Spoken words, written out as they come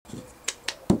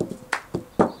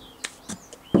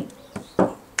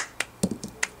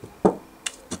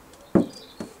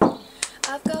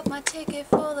ticket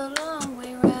for the long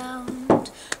way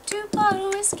round. 2-bottle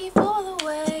whiskey for the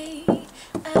way.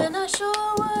 And I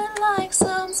sure would like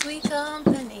some sweet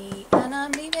company. And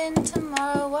I'm leaving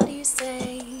tomorrow, what do you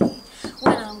say?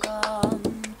 When I'm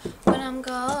gone, when I'm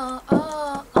gone.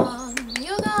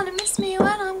 You're gonna miss me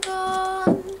when I'm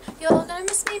gone. You're gonna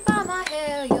miss me by my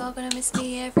hair. You're gonna miss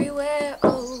me everywhere.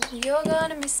 Oh, you're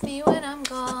gonna miss me when I'm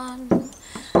gone.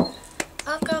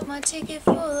 I've got my ticket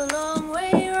for the long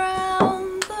way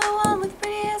round, the one with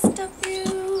prettiest of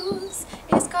views.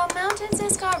 It's got mountains,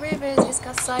 it's got rivers, it's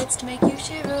got sights to make you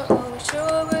shiver. Oh, it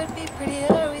sure would be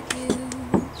prettier with you.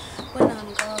 When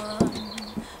I'm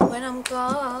gone, when I'm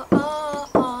gone.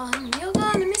 You're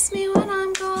gonna miss me when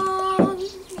I'm gone.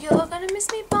 You're gonna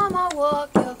miss me by my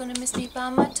walk, you're gonna miss me by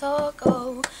my talk.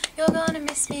 Oh, you're gonna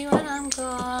miss me when I'm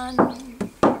gone.